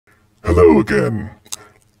Hello again.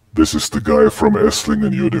 This is the guy from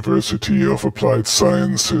Esslingen University of Applied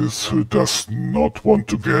Sciences who does not want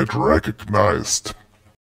to get recognized.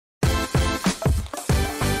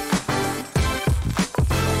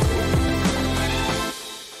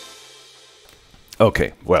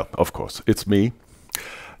 Okay, well, of course, it's me.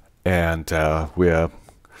 And we're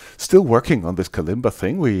still working on this kalimba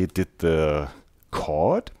thing. We did the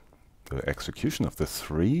chord, the execution of the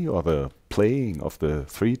three, or the playing of the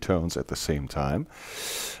three tones at the same time.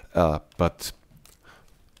 But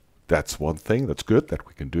that's one thing, that's good that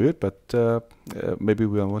we can do it, but maybe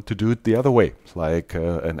we want to do it the other way, like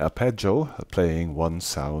an arpeggio, playing one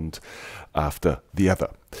sound after the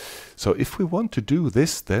other. So if we want to do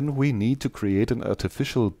this, then we need to create an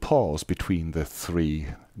artificial pause between the three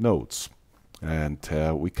notes. And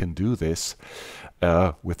we can do this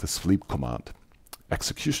with the sleep command.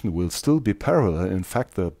 Execution will still be parallel. In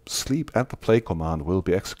fact, the sleep and the play command will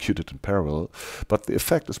be executed in parallel, but the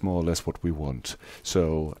effect is more or less what we want.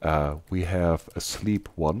 So we have a sleep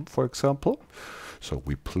 1, for example. So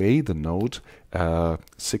we play the note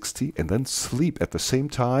 60 and then sleep at the same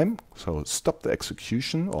time. So stop the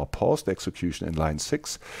execution or pause the execution in line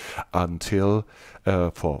 6 until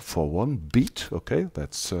for one beat. Okay,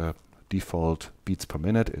 that's default beats per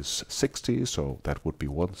minute is 60, so that would be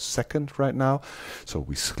 1 second right now. So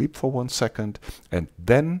we sleep for 1 second and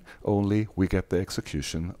then only we get the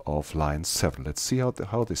execution of line 7. Let's see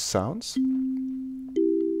how this sounds.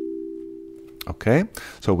 Okay,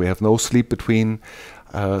 so we have no sleep between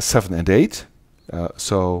 7 and 8.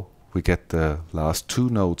 So we get the last two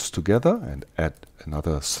notes together and add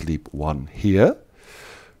another sleep 1 here.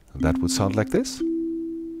 And that would sound like this.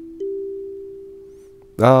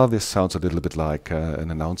 This sounds a little bit like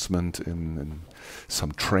an announcement in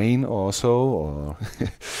some train or so, or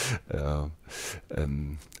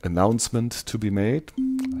an announcement to be made,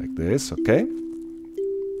 like this, okay?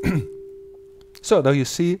 So now you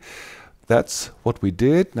see, that's what we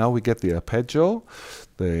did. Now we get the arpeggio,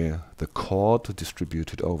 the chord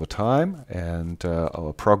distributed over time, and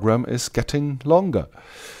our program is getting longer.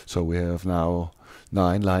 So we have now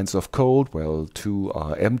 9 lines of code. Well, 2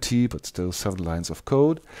 are empty, but still 7 lines of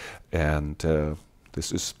code. And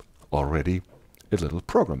this is already a little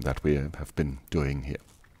program that we have been doing here.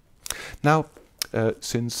 Now,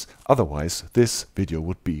 since otherwise this video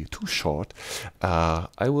would be too short,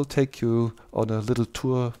 I will take you on a little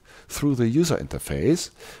tour through the user interface.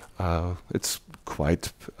 It's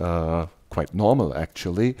quite normal,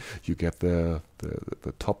 actually. You get the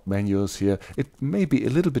top menus here. It may be a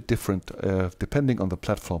little bit different depending on the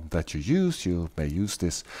platform that you use. You may use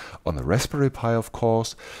this on a Raspberry Pi, of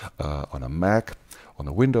course, on a Mac, on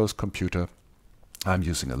a Windows computer. I'm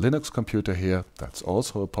using a Linux computer here. That's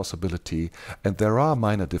also a possibility. And there are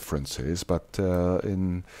minor differences, but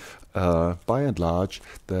by and large,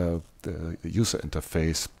 the user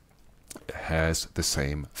interface has the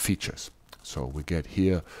same features. So we get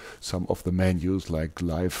here some of the menus like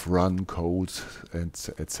live, run, code, and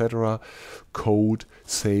etc. Code,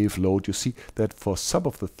 save, load. You see that for some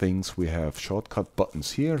of the things we have shortcut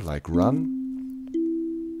buttons here like run.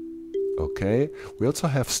 Okay, we also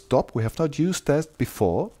have stop. We have not used that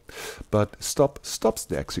before, but stop stops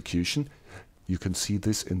the execution. You can see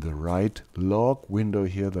this in the right log window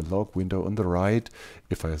here, the log window on the right.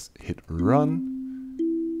 If I hit run,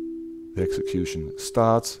 the execution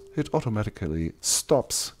starts. It automatically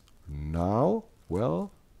stops. Now,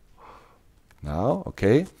 well, now,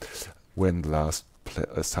 okay, when the last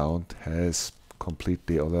sound has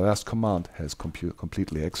completely, or the last command has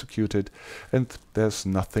completely executed, and there's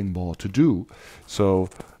nothing more to do. So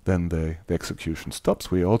then the execution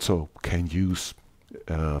stops. We also can use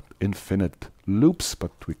infinite loops,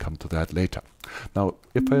 but we come to that later. Now,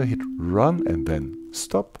 if I hit run and then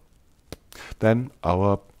stop, then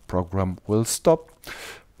our program will stop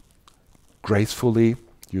gracefully.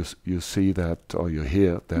 You see that, or you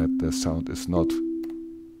hear that the sound is not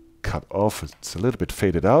cut off. It's a little bit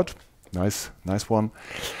faded out. Nice one.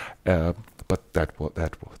 But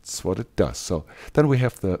that's what it does. So then we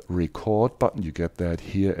have the record button. You get that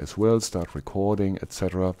here as well. Start recording,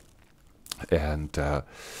 etc. And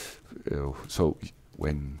so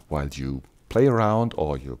while you play around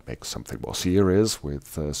or you make something more serious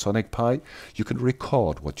with Sonic Pi, you can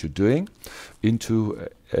record what you're doing into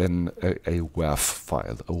a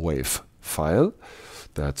WAV file.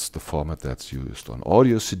 That's the format that's used on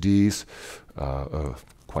audio CDs,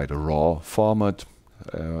 quite a raw format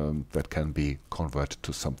that can be converted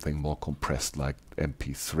to something more compressed like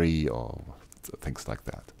MP3 or things like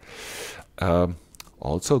that.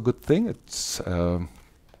 Also a good thing, it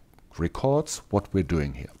records what we're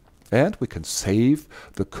doing here. And we can save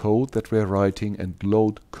the code that we're writing and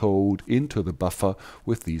load code into the buffer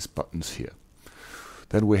with these buttons here.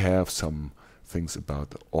 Then we have some things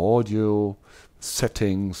about the audio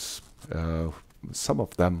settings. Some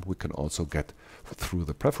of them we can also get through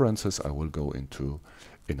the preferences I will go into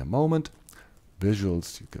in a moment.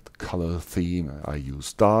 Visuals, you get the color theme. I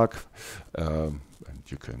use dark, and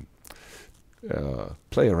you can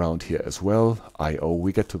play around here as well. I/O,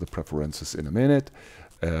 we get to the preferences in a minute.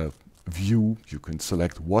 View, you can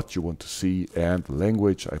select what you want to see, and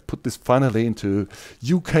language. I put this finally into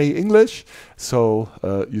UK English, so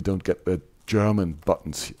you don't get the German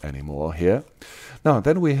buttons anymore here. Now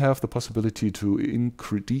then we have the possibility to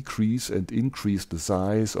decrease and increase the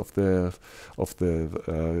size of the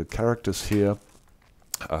characters here.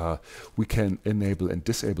 We can enable and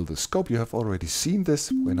disable the scope. You have already seen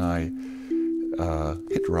this when I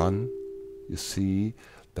hit run. You see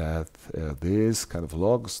that this kind of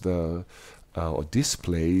logs the or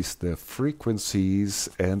displays the frequencies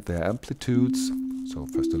and their amplitudes. So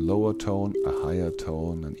first a lower tone, a higher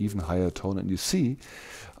tone, an even higher tone, and you see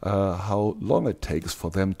how long it takes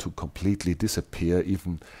for them to completely disappear,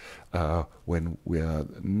 even when we are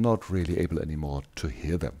not really able anymore to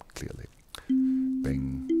hear them clearly.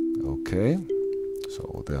 Bing. Okay.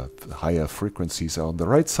 So the higher frequencies are on the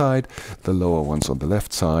right side, the lower ones on the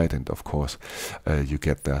left side, and of course you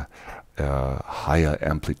get the higher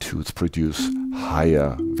amplitudes produce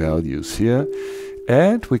higher values here.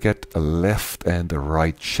 And we get a left and a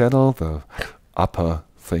right channel. The upper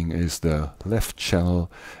thing is the left channel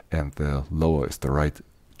and the lower is the right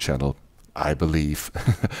channel, I believe.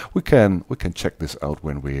 we can check this out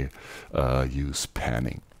when we use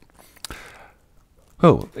panning.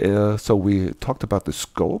 Oh, so we talked about the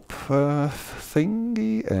scope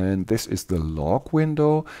thingy, and this is the log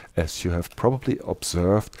window. As you have probably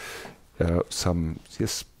observed,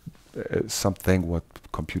 something what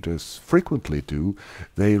computers frequently do,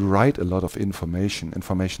 they write a lot of information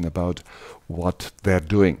about what they're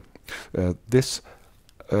doing. This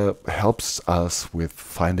helps us with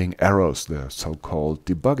finding errors, the so-called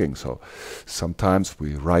debugging. So sometimes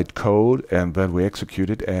we write code and then we execute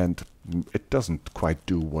it and it doesn't quite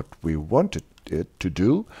do what we wanted it to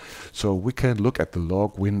do. So we can look at the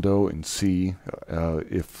log window and see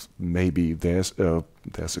if maybe there's a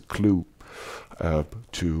clue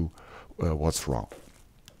to what's wrong.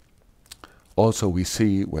 Also, we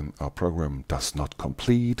see when our program does not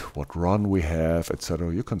complete, what run we have,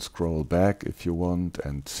 etc. You can scroll back if you want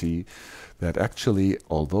and see that actually,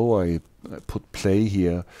 although I put play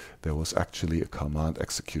here, there was actually a command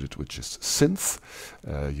executed which is synth,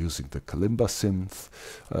 using the Kalimba synth.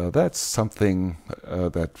 That's something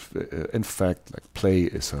that, in fact, like play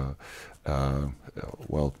is a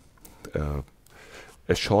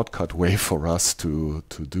shortcut way for us to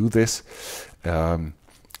do this.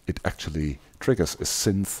 It actually triggers a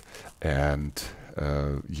synth and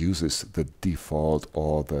uses the default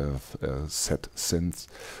or the set synth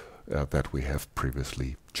that we have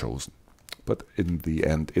previously chosen. But in the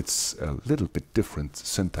end, it's a little bit different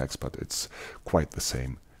syntax, but it's quite the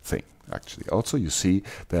same thing, actually. Also, you see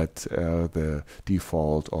that the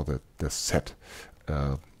default or the set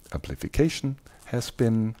amplification has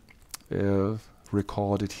been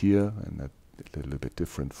recorded here in a little bit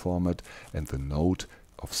different format, and the note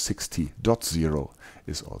of 60.0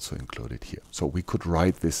 is also included here. So we could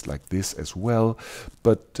write this like this as well,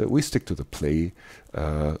 but we stick to the play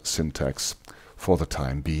syntax for the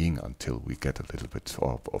time being until we get a little bit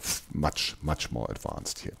of much more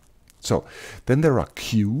advanced here. So then there are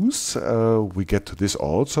cues. We get to this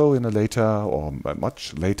also in a later or a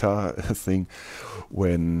much later thing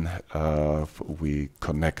when we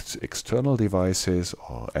connect external devices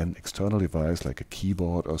or an external device like a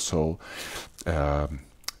keyboard or so.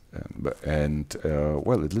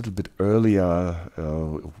 Well, a little bit earlier,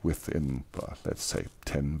 within let's say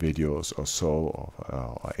 10 videos or so,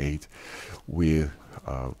 or 8,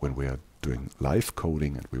 when we are doing live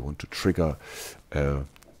coding and we want to trigger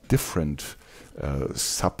different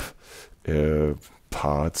sub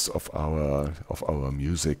parts of our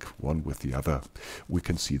music, one with the other, we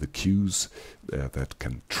can see the cues that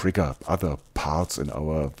can trigger other parts in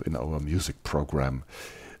our music program.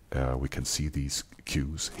 We can see these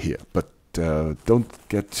cues here, but don't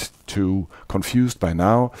get too confused by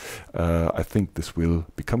now. I think this will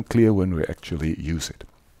become clear when we actually use it.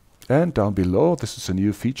 And down below, this is a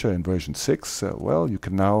new feature in version 6. Well, you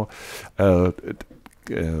can now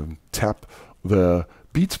tap the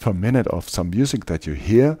beats per minute of some music that you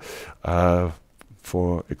hear.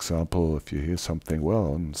 For example, if you hear something,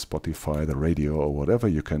 well, on Spotify, the radio, or whatever,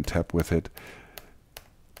 you can tap with it.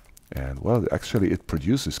 And well, actually it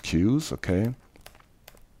produces cues, okay?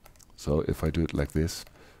 So if I do it like this,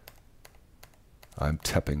 I'm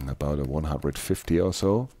tapping about a 150 or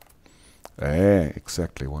so.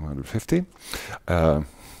 Exactly 150.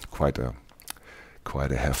 Quite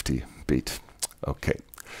a hefty beat. Okay.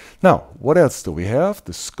 Now, what else do we have?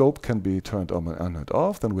 The scope can be turned on and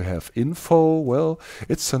off. Then we have info. Well,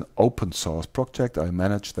 it's an open source project. I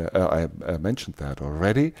mentioned that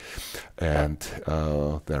already. And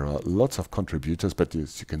there are lots of contributors, but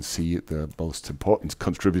as you can see, the most important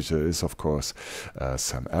contributor is, of course,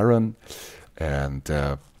 Sam Aaron. And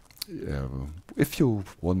if you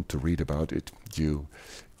want to read about it, you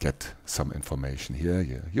get some information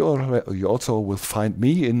here. You also will find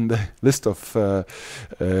me in the list of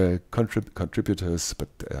contributors, but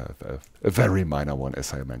a very minor one,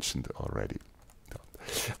 as I mentioned already.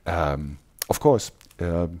 Of course,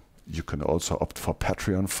 you can also opt for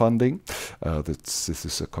Patreon funding. This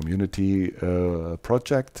is a community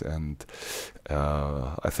project, and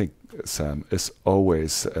I think Sam is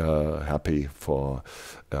always happy for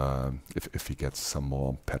if he gets some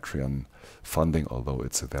more Patreon funding, although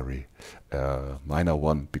it's a very minor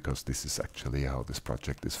one, because this is actually how this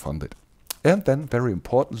project is funded. And then, very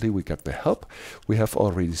importantly, we get the help. We have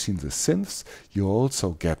already seen the synths. You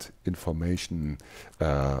also get information,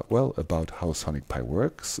 well, about how Sonic Pi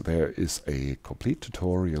works. There is a complete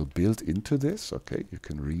tutorial built into this. Okay, you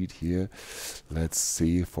can read here. Let's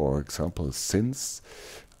see, for example, synths.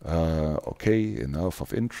 Okay, enough of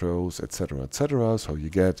intros, etc., etc. So you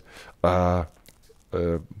get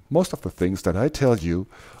most of the things that I tell you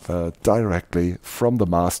directly from the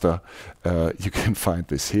master. You can find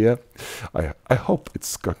this here. I hope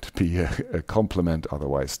it's going to be a compliment,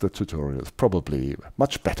 otherwise the tutorial is probably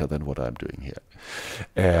much better than what I'm doing here.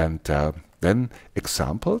 And then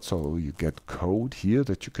examples, so you get code here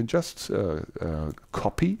that you can just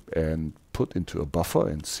copy and put into a buffer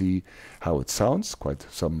and see how it sounds. Quite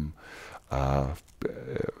some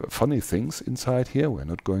funny things inside here. We're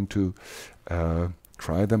not going to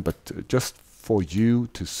try them, but just for you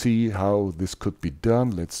to see how this could be done.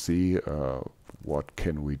 Let's see, what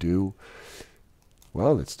can we do?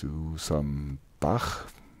 Well, let's do some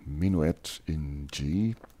Bach minuet in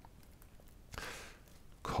G.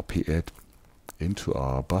 Copy it into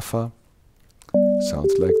our buffer.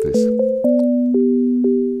 Sounds like this.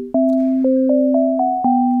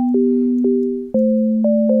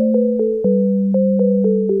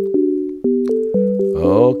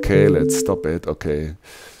 Okay, let's stop it. Okay.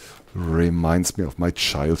 Reminds me of my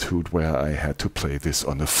childhood where I had to play this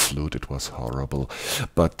on a flute. It was horrible.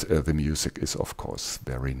 But the music is, of course,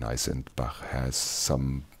 very nice. And Bach has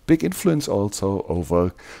some big influence also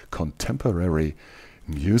over contemporary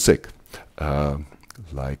music.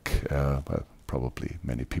 Like, well, probably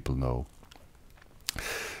many people know,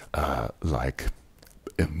 like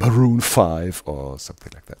Maroon 5 or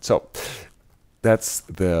something like that. So that's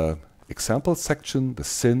the example section, the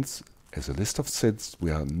synths. As a list of synths,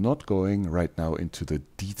 we are not going right now into the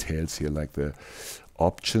details here, like the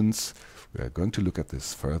options. We are going to look at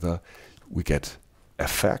this further. We get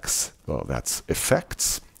effects. Well, that's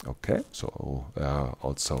effects. Okay, so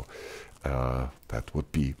also that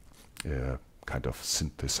would be kind of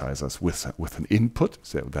synthesizers with an input,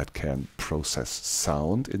 so that can process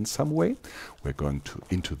sound in some way. We're going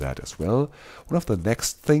into that as well. One of the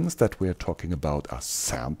next things that we're talking about are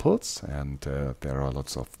samples, and there are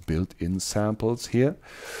lots of built-in samples here.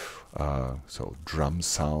 So drum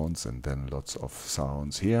sounds, and then lots of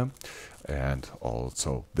sounds here, and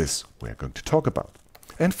also this we're going to talk about.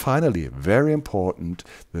 And finally, very important,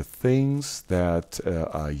 the things that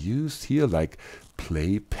are used here, like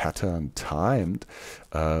play pattern timed,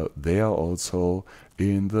 they are also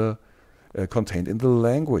in the contained in the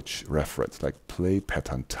language reference, like play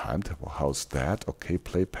pattern timed. Well, how's that? Okay,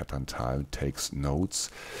 play pattern timed takes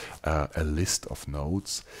notes, a list of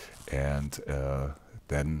notes, and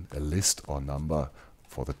then a list or number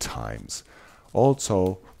for the times.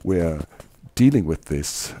 Also, we're dealing with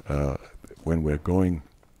this when we're going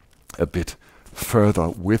a bit further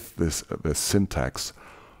with this the syntax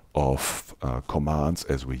of commands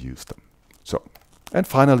as we use them. So, and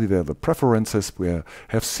finally, there are the preferences. We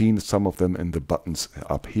have seen some of them in the buttons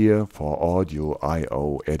up here for audio,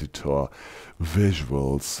 I/O, editor,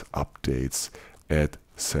 visuals, updates,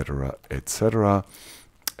 etc., etc.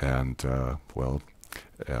 And well,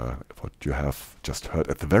 what you have just heard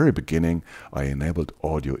at the very beginning, I enabled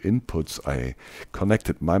audio inputs. I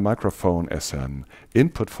connected my microphone as an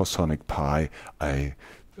input for Sonic Pi. I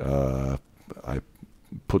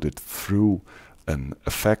put it through an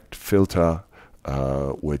effect filter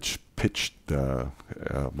which pitched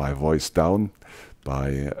my voice down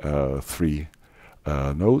by 3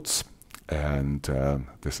 notes, and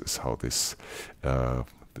this is how this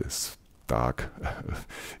this dark,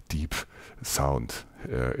 deep sound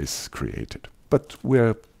is created. But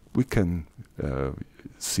we can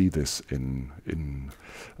see this in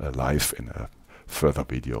live in a further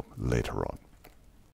video later on.